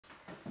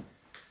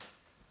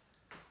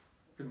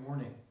Good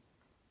morning.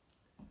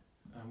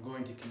 I'm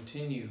going to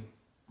continue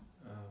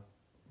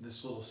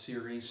this little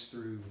series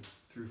through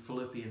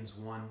Philippians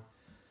 1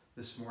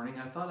 this morning.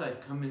 I thought I'd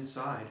come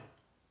inside.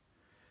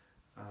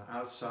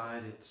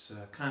 Outside it's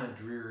kind of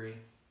dreary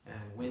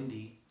and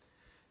windy,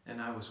 and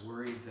I was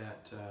worried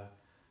that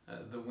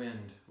the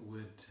wind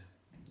would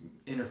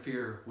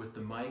interfere with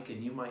the mic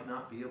and you might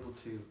not be able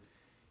to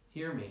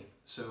hear me.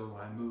 So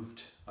I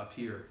moved up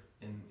here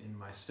in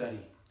my study.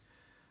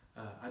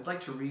 I'd like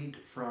to read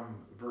from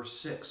verse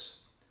 6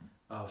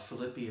 of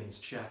Philippians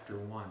chapter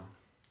 1.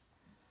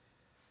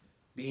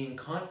 Being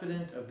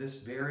confident of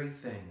this very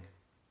thing,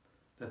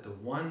 that the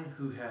one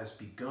who has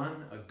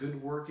begun a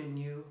good work in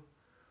you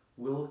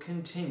will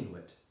continue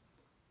it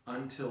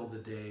until the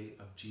day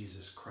of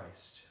Jesus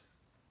Christ.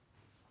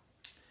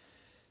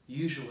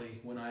 Usually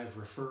when I've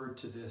referred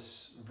to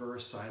this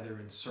verse either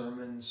in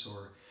sermons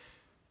or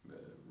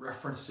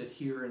referenced it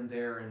here and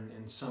there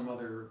in some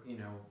other,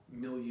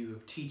 milieu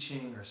of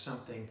teaching or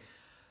something,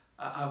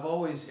 I've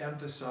always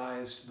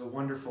emphasized the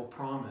wonderful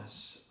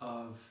promise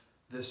of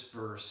this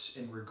verse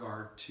in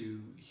regard to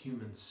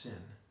human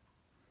sin.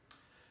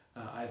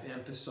 I've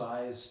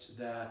emphasized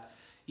that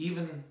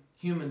even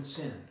human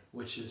sin,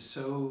 which is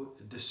so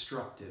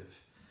destructive,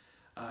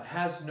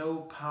 has no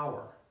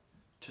power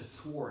to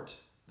thwart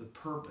the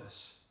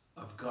purpose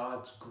of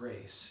God's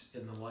grace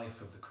in the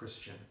life of the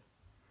Christian.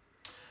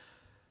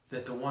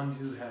 That the one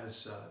who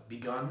has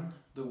begun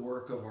the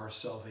work of our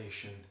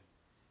salvation,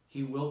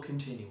 he will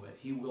continue it,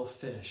 he will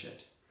finish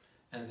it,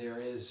 and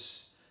there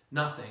is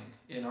nothing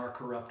in our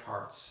corrupt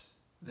hearts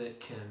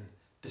that can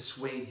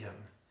dissuade him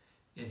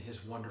in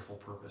his wonderful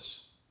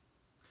purpose.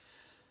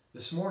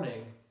 This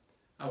morning,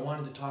 I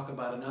wanted to talk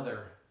about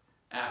another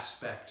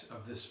aspect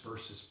of this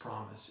verse's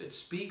promise. It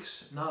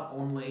speaks not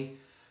only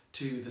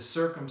to the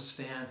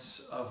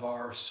circumstance of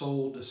our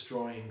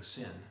soul-destroying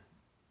sin,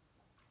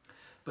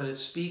 but it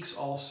speaks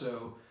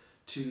also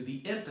to the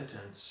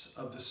impotence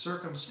of the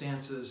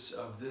circumstances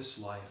of this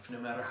life, no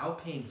matter how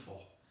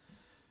painful,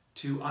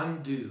 to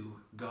undo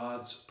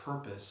God's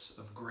purpose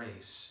of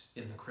grace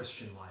in the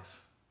Christian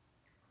life.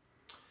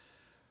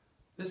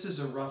 This is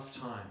a rough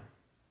time,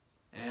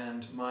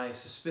 and my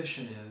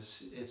suspicion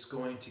is it's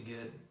going to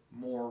get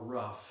more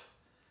rough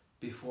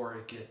before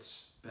it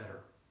gets better.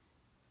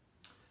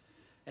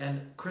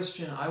 And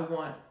Christian, I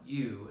want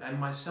you, and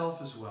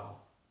myself as well,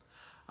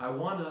 I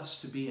want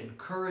us to be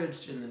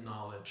encouraged in the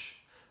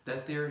knowledge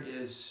that there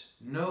is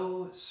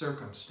no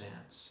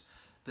circumstance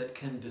that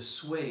can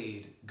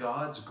dissuade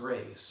God's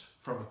grace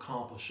from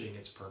accomplishing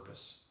its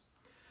purpose.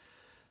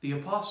 The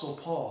Apostle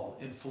Paul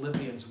in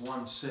Philippians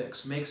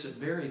 1:6 makes it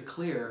very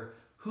clear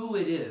who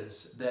it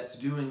is that's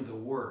doing the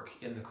work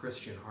in the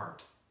Christian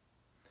heart.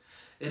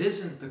 It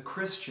isn't the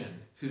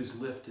Christian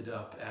who's lifted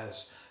up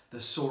as the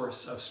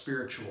source of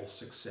spiritual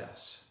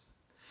success.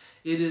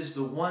 It is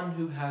the one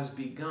who has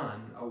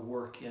begun a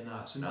work in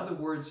us. In other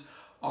words,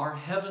 our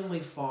Heavenly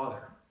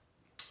Father,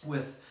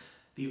 with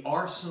the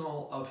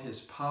arsenal of his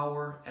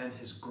power and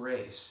his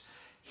grace,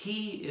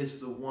 he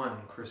is the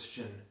one,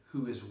 Christian,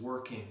 who is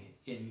working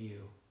in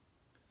you.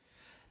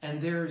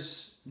 And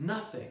there's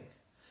nothing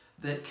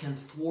that can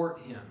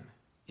thwart him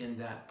in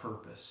that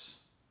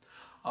purpose.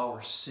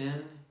 Our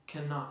sin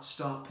cannot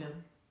stop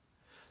him.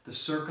 The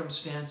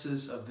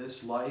circumstances of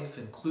this life,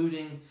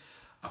 including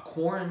a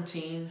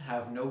quarantine,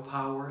 have no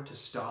power to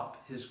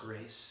stop his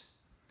grace.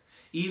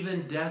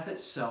 Even death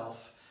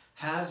itself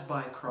has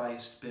by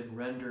Christ been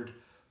rendered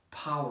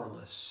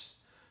powerless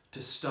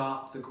to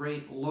stop the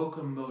great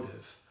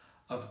locomotive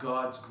of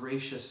God's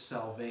gracious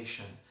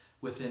salvation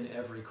within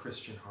every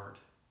Christian heart.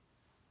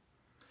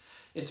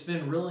 It's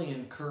been really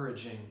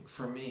encouraging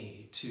for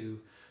me to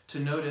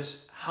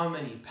notice how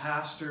many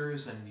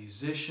pastors and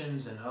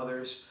musicians and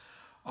others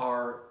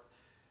are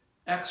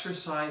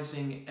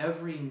exercising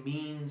every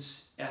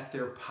means at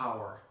their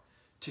power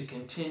to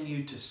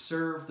continue to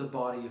serve the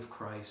body of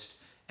Christ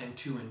and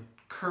to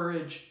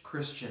encourage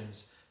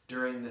Christians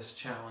during this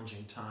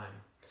challenging time.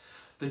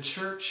 The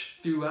church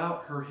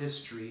throughout her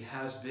history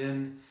has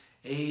been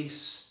a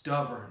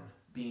stubborn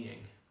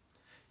being.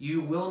 You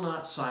will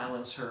not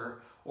silence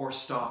her or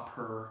stop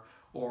her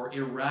or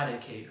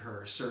eradicate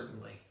her,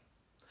 certainly.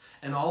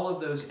 And all of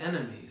those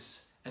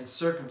enemies and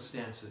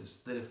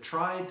circumstances that have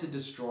tried to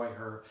destroy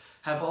her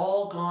have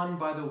all gone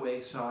by the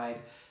wayside,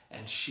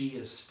 and she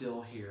is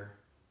still here.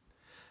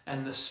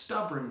 And the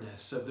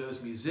stubbornness of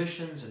those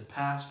musicians and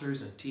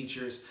pastors and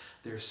teachers,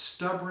 their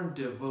stubborn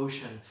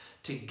devotion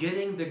to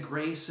getting the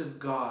grace of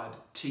God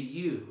to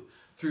you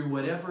through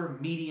whatever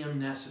medium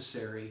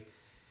necessary,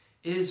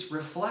 is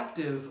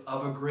reflective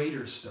of a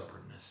greater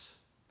stubbornness,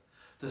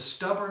 the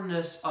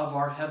stubbornness of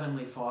our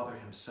Heavenly Father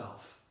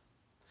himself.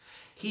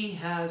 He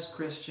has,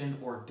 Christian,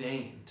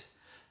 ordained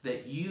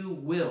that you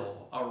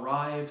will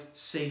arrive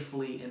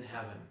safely in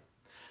heaven,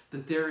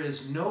 that there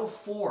is no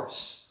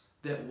force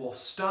that will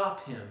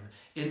stop him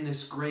in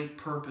this great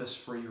purpose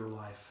for your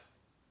life.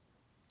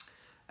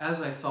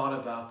 As I thought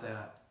about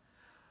that,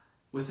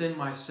 within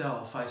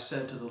myself I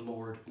said to the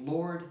Lord,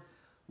 Lord,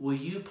 will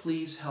you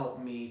please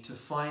help me to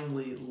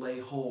finally lay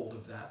hold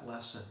of that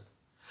lesson?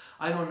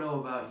 I don't know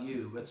about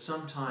you, but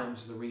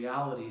sometimes the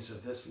realities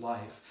of this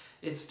life,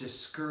 its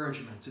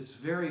discouragements, its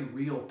very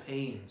real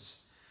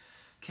pains,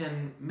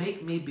 can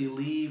make me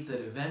believe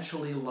that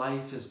eventually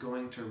life is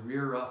going to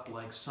rear up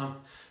like some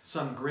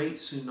great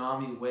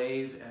tsunami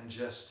wave and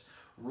just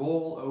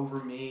roll over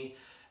me,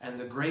 and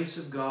the grace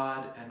of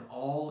God and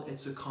all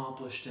it's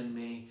accomplished in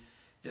me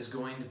is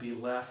going to be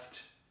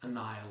left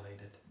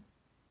annihilated.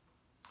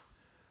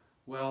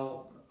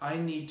 Well, I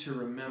need to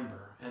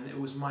remember, and it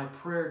was my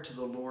prayer to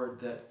the Lord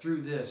that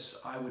through this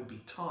I would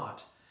be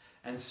taught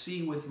and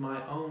see with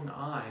my own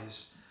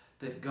eyes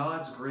that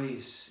God's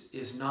grace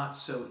is not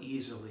so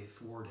easily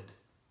thwarted.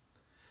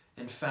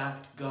 In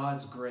fact,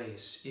 God's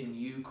grace in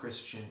you,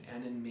 Christian,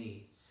 and in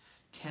me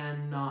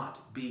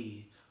cannot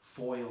be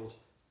foiled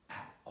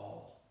at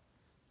all.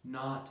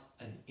 Not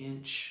an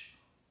inch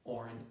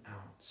or an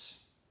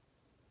ounce.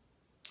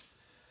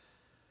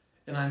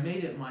 And I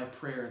made it my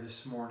prayer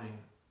this morning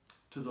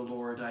to the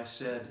Lord. I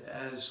said,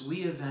 as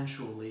we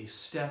eventually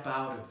step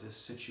out of this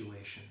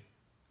situation,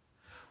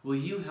 will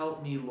you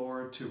help me,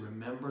 Lord, to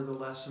remember the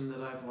lesson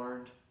that I've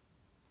learned?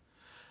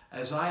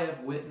 As I have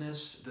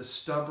witnessed the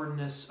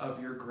stubbornness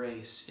of your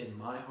grace in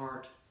my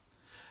heart,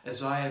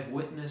 as I have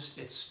witnessed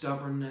its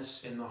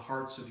stubbornness in the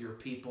hearts of your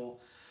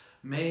people,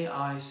 may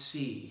I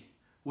see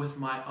with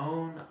my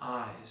own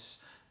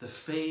eyes the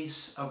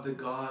face of the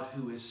God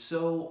who is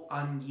so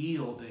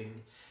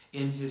unyielding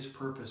in his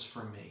purpose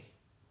for me.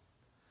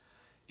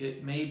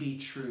 It may be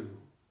true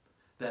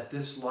that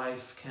this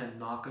life can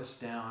knock us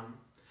down.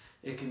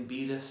 It can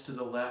beat us to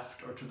the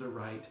left or to the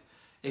right.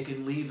 It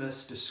can leave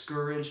us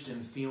discouraged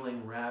and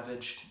feeling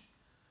ravaged.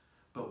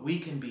 But we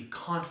can be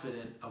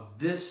confident of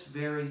this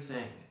very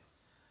thing,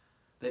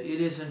 that it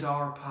isn't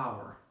our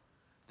power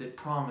that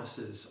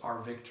promises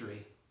our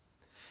victory.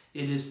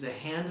 It is the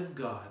hand of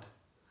God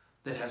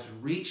that has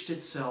reached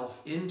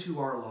itself into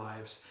our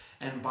lives,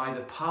 and by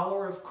the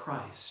power of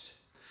Christ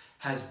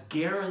has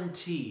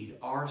guaranteed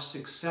our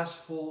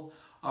successful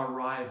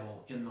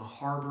arrival in the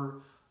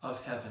harbor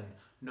of heaven,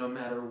 no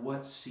matter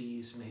what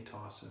seas may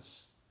toss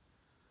us.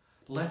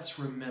 Let's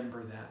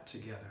remember that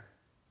together.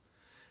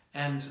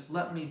 And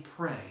let me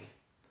pray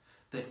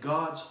that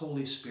God's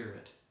Holy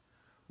Spirit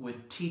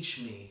would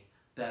teach me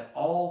that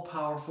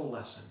all-powerful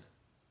lesson,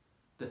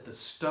 that the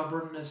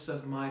stubbornness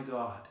of my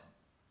God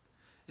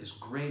is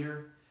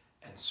greater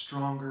and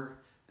stronger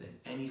than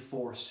any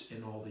force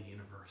in all the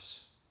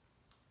universe.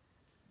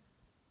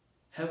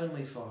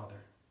 Heavenly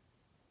Father,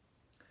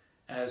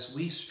 as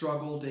we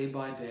struggle day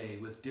by day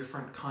with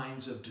different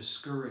kinds of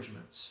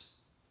discouragements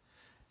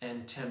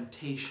and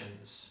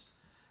temptations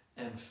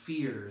and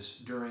fears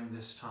during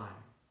this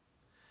time,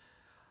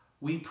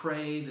 we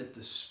pray that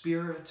the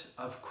Spirit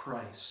of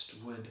Christ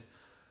would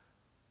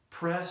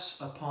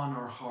press upon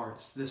our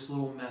hearts this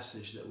little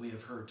message that we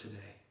have heard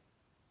today.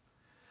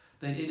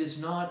 That it is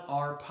not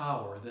our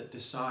power that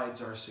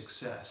decides our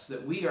success,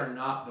 that we are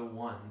not the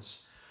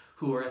ones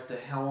who are at the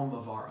helm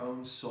of our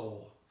own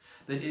soul,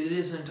 that it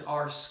isn't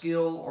our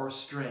skill or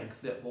strength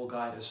that will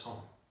guide us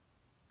home.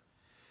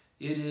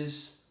 It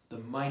is the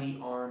mighty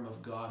arm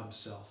of God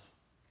himself.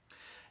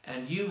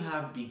 And you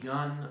have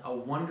begun a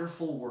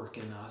wonderful work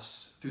in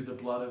us through the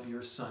blood of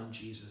your Son,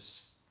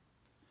 Jesus.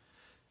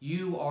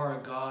 You are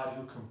a God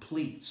who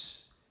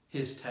completes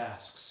his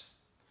tasks.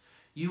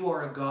 You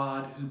are a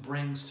God who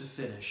brings to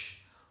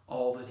finish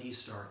all that he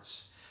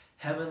starts.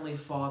 Heavenly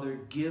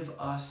Father, give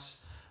us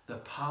the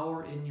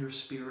power in your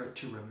Spirit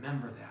to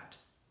remember that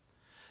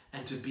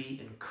and to be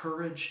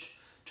encouraged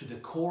to the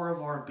core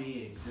of our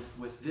being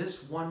with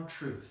this one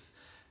truth,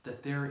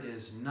 that there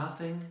is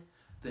nothing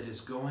that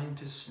is going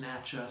to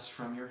snatch us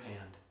from your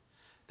hand.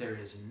 There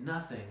is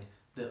nothing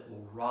that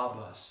will rob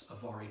us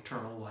of our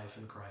eternal life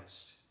in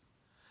Christ.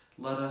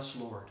 Let us,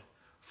 Lord,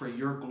 for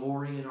your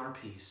glory and our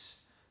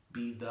peace,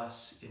 be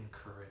thus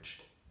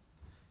encouraged.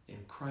 In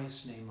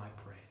Christ's name I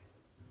pray.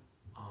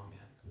 Amen.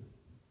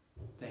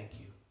 Thank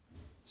you.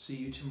 See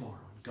you tomorrow,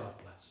 and God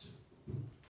bless.